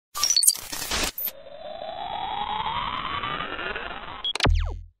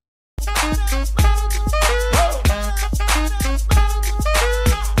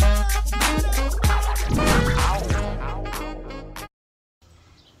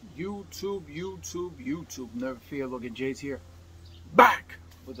YouTube, never fear, look at Jay's here, back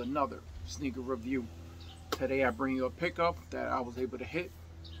with another sneaker review. Today I bring you a pickup that I was able to hit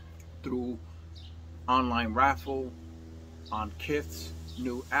through online raffle on Kith's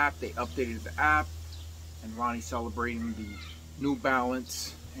new app. They updated the app, and Ronnie's celebrating the New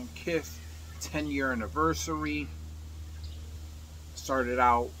Balance and Kith 10-year anniversary. Started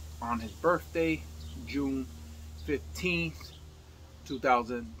out on his birthday, June 15th,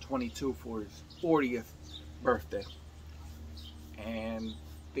 2022, for his 40th birthday, and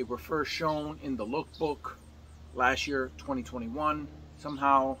they were first shown in the lookbook last year, 2021.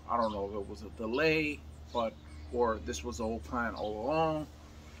 Somehow, I don't know if it was a delay, or this was the whole plan all along,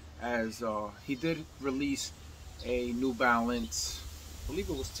 as he did release a New Balance, I believe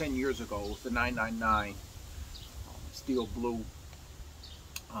it was 10 years ago, with the 999 steel blue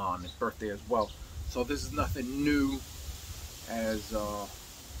on his birthday as well. So this is nothing new, as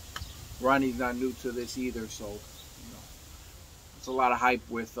Ronnie's not new to this either. So, you know, it's a lot of hype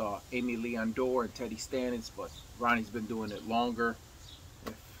with Amy Leondor and Teddy Stannis, but Ronnie's been doing it longer.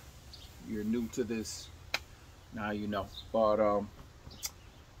 If you're new to this, now you know. But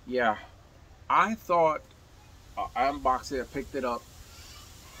yeah, I thought I unboxed it, I picked it up,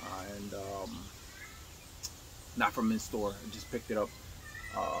 and not from in store, I just picked it up.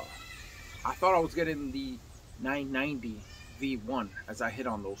 I thought I was getting the 990 V1, as I hit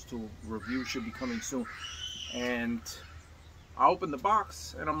on those two. Review should be coming soon. And I opened the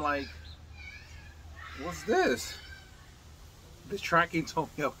box and I'm like, what's this? The tracking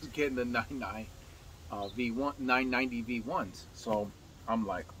told me I was getting the 990 V1s. So I'm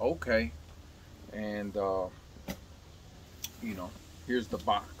like, okay. And you know, here's the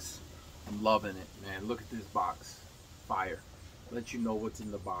box. I'm loving it, man. Look at this box. Fire. Let you know what's in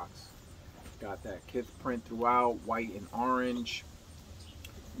the box. Got that Kith print throughout, white and orange.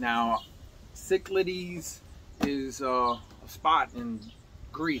 Now, Cyclades is a spot in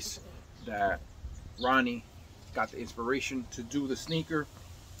Greece that Ronnie got the inspiration to do the sneaker,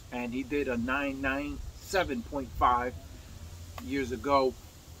 and he did a 997.5 years ago.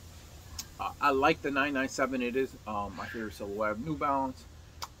 I like the 997. It is my favorite silhouette of New Balance,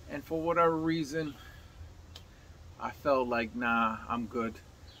 and for whatever reason, I felt like, nah, I'm good.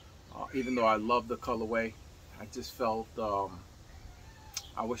 Even though I love the colorway, I just felt I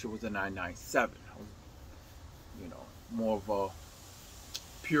wish it was a 997. I was, you know, more of a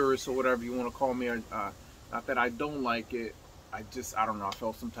purist, or whatever you want to call me. Not that I don't like it, I don't know, I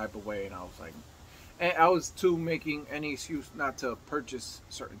felt some type of way, and I was like, and I was too making any excuse not to purchase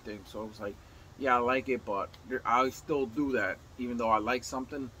certain things. So I was like, yeah, I like it, but I still do that. Even though I like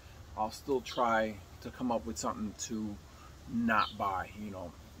something, I'll still try to come up with something to not buy, you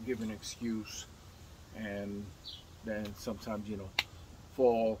know, give an excuse, and then sometimes, you know,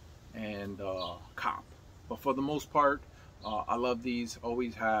 fall and cop. But for the most part, I love these,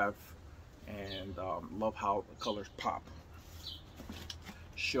 always have, and love how the colors pop.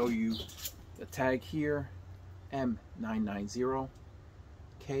 Show you the tag here,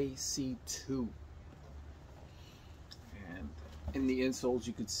 M990KC2, and in the insoles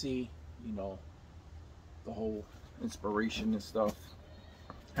you could see, you know, the whole inspiration and stuff.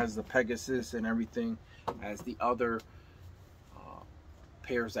 Has the Pegasus and everything, as the other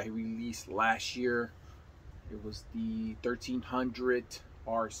pairs that he released last year. It was the 1300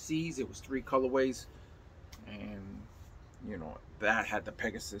 RCs. It was 3 colorways, and you know, that had the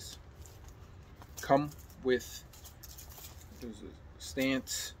Pegasus. Come with, there's a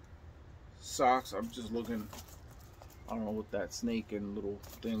stance, socks. I'm just looking, I don't know what that snake and little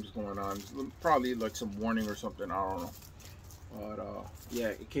things going on. Probably like some warning or something, I don't know. But yeah,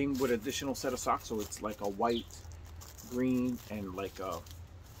 it came with an additional set of socks, so it's like a white, green, and like a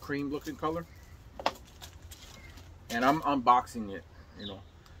cream looking color. And I'm unboxing it, you know,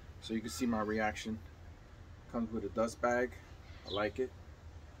 so you can see my reaction. Comes with a dust bag. I like it.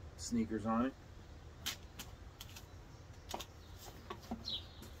 Sneakers on it.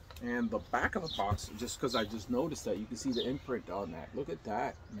 And the back of the box, just because I just noticed that, you can see the imprint on that. Look at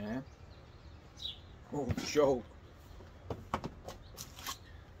that, man. Oh, Joe.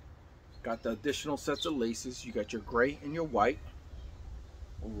 Got the additional sets of laces. You got your gray and your white.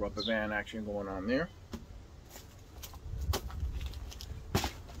 A little rubber band action going on there.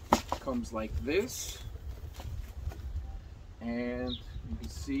 Comes like this. And you can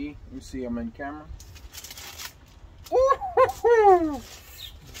see, let me see, I'm in camera. Ooh,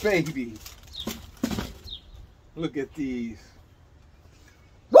 baby. Look at these.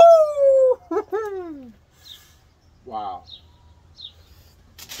 Woo! Wow.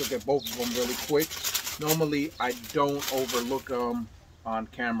 Look at both of them really quick. Normally I don't overlook them on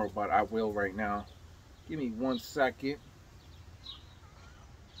camera, but I will right now. Give me 1 second.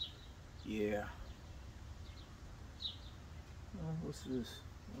 Yeah. What's this?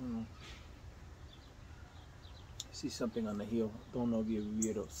 I don't know. I see something on the heel. Don't know if you'll be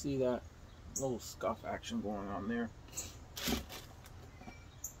able to see that. A little scuff action going on there.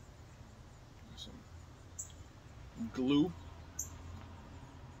 Some glue.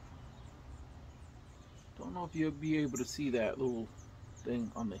 Don't know if you'll be able to see that little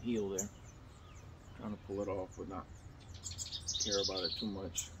thing on the heel there. Trying to pull it off, but not care about it too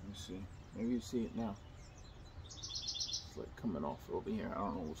much. Let me see. Maybe you see it now. It's like coming off over here. I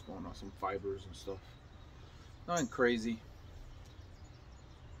don't know what's going on. Some fibers and stuff. Nothing crazy.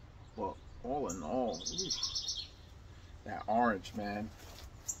 But all in all, oof, that orange, man.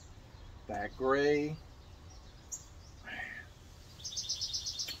 That gray.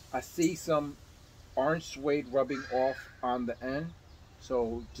 I see some orange suede rubbing off on the end,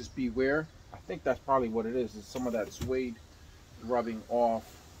 so just beware. I think that's probably what it is some of that suede rubbing off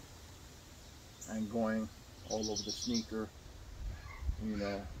and going all over the sneaker. You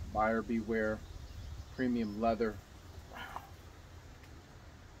know, buyer beware. Premium leather. Wow.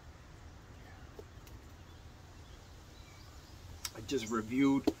 I just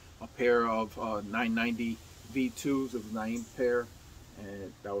reviewed a pair of 990 V2s. It was 9 pair,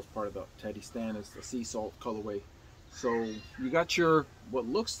 and that was part of the Teddy Stan. It's the sea salt colorway. So you got your, what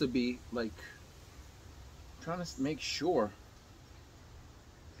looks to be like, trying to make sure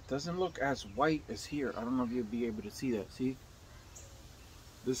it doesn't look as white as here. I don't know if you'll be able to see that. See,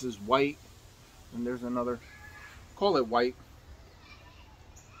 this is white, and there's another, call it white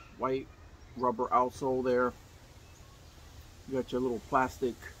rubber outsole there. You got your little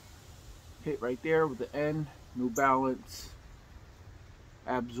plastic hit right there with the N, New Balance,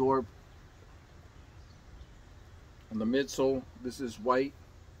 absorb. On the midsole, this is white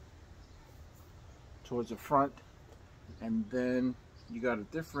towards the front, and then you got a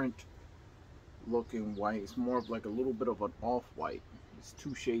different looking white. It's more of like a little bit of an off-white. It's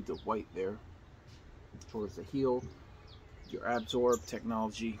 2 shades of white there towards the heel. Your absorb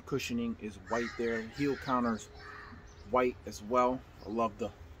technology cushioning is white there. Heel counters white as well. I love the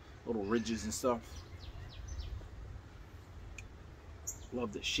little ridges and stuff.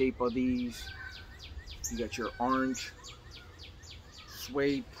 Love the shape of these. You got your orange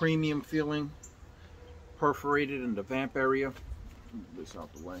suede premium feeling, perforated in the vamp area. Move this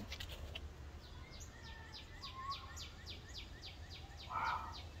out the way. Wow.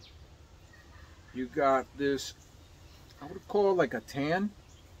 You got this, I would call it like a tan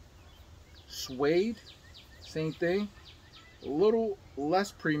suede. Same thing. A little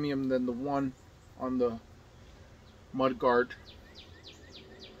less premium than the one on the mudguard.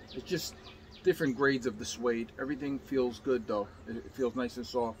 It's just different grades of the suede. Everything feels good though. It feels nice and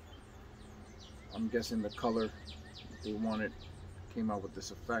soft. I'm guessing the color they wanted came out with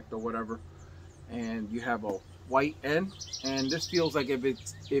this effect or whatever. And you have a white end, and this feels like if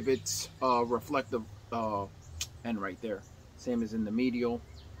it's reflective end right there. Same as in the medial.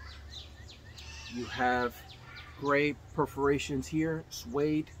 You have gray perforations here,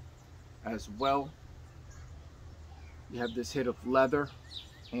 suede as well. You have this hit of leather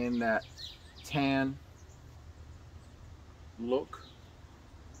and that tan look.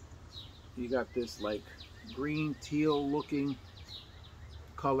 You got this like green teal looking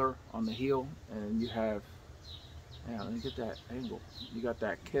color on the heel, and you have, yeah, let me get that angle. You got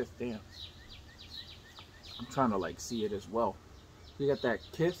that Kith, damn. I'm trying to like see it as well. You got that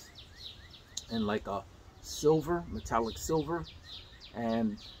Kith and like a silver, metallic silver,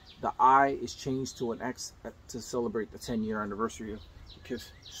 and the I is changed to an X to celebrate the 10-year anniversary of the Kith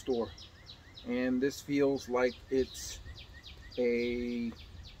store. And this feels like it's a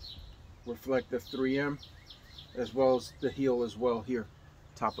reflective 3M, as well as the heel as well here,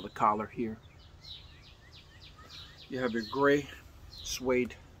 top of the collar here. You have your gray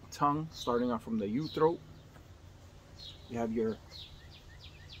suede tongue starting off from the U-throat. You have your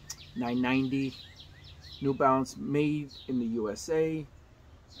 990 New Balance made in the USA,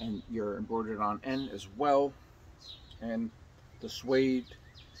 and you're embroidered on N as well. And the suede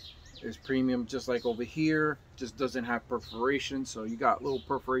is premium, just like over here, just doesn't have perforation, so you got little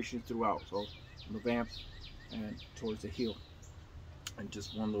perforations throughout, so on the vamp and towards the heel, and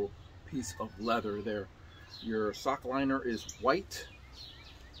just one little piece of leather there. Your sock liner is white.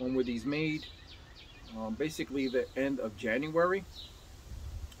 When were these made? Basically the end of January.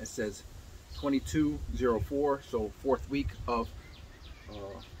 It says 2204, so 4th week of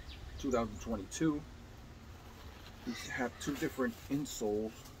 2022. These have two different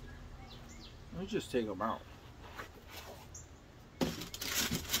insoles. Let me just take them out.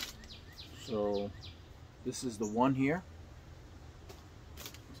 So this is the one here.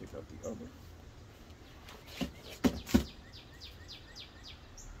 Take out the other.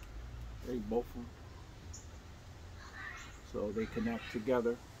 They both of them. So they connect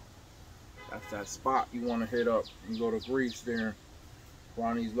together. That's that spot you want to hit up. You go to Greece there.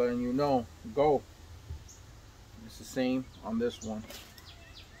 Ronnie's letting you know. Go. It's the same on this one.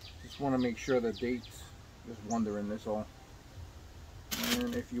 Just want to make sure the dates. Just wondering this all.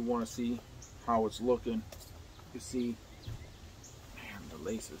 And if you want to see how it's looking, you see, man, the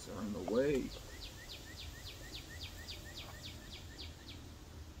laces are in the way.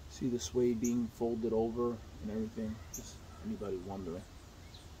 See the suede being folded over and everything. Just anybody wondering.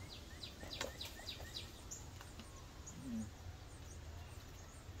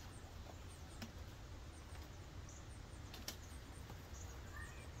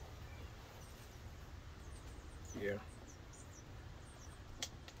 Yeah.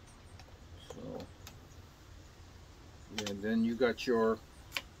 So, yeah, and then you got your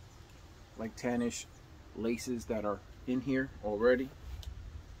like tannish laces that are in here already.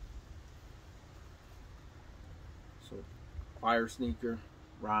 So, fire sneaker,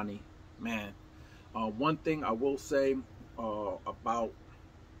 Ronnie, man. One thing I will say about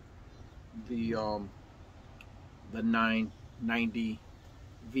the 990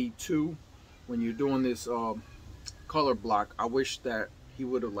 V2, when you're doing this color block, I wish that he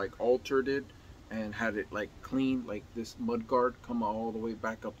would have like altered it and had it like clean, like this mud guard come all the way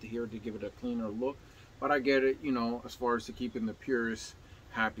back up to here to give it a cleaner look. But I get it, you know, as far as to keeping the purists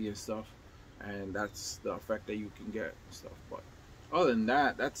happy and stuff, and that's the effect that you can get and stuff. But other than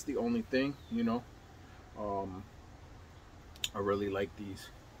that, that's the only thing, you know. I really like these.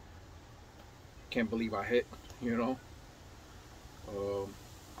 Can't believe I hit, you know.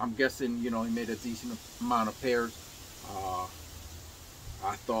 I'm guessing, you know, he made a decent amount of pairs.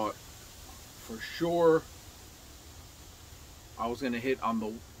 I thought for sure I was gonna hit on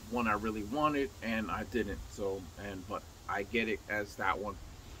the one I really wanted, and I didn't. So, but I get it, as that one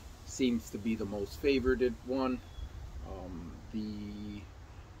seems to be the most favorited one. The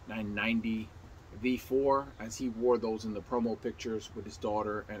 990 V4, as he wore those in the promo pictures with his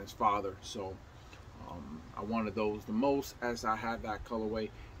daughter and his father. So I wanted those the most, as I had that colorway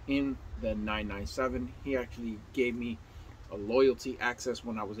in the 997. He actually gave me a loyalty access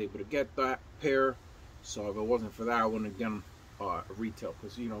when I was able to get that pair. So if it wasn't for that, I wouldn't have done retail,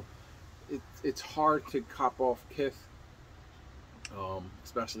 because you know it's hard to cop off Kith,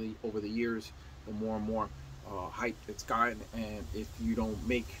 especially over the years. The more and more hype it's gotten, and if you don't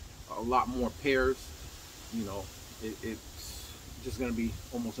make a lot more pairs, you know, it's just gonna be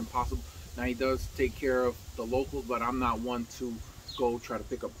almost impossible. Now he does take care of the locals, but I'm not one to go try to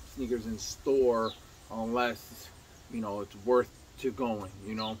pick up sneakers in store unless, you know, it's worth to going,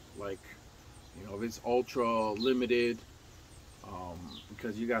 you know, like, you know, if it's ultra limited,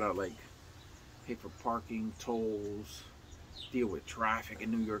 because you gotta like pay for parking, tolls, deal with traffic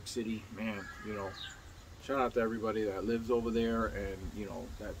in New York City, man, you know. Shout out to everybody that lives over there, and you know,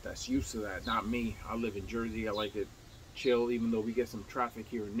 that's used to that. Not me. I live in Jersey. I like it chill, even though we get some traffic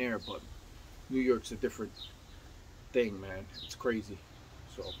here and there, but New York's a different thing, man. It's crazy.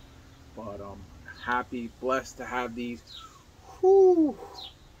 So, but happy, blessed to have these. Whoo!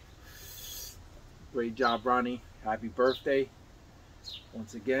 Great job, Ronnie. Happy birthday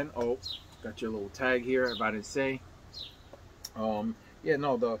once again. Oh, got your little tag here, if I didn't say. Yeah,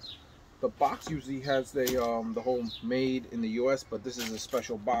 no, the box usually has the whole made in the US, but this is a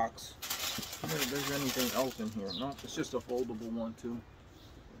special box. If there's anything else in here? No, it's just a foldable one too.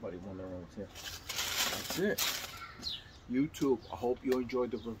 Everybody wondering what's here. That's it. YouTube, I hope you enjoyed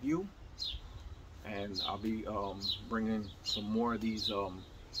the review, and I'll be bringing some more of these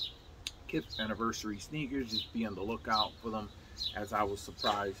Kith anniversary sneakers. Just be on the lookout for them, as I was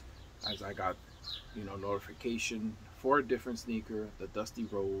surprised as I got, you know, notification for a different sneaker, the Dusty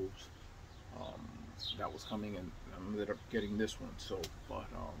Rose, that was coming, and I ended up getting this one. So, but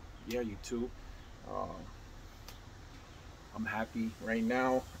yeah, YouTube, I'm happy right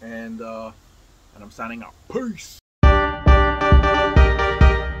now, and I'm signing out. Peace.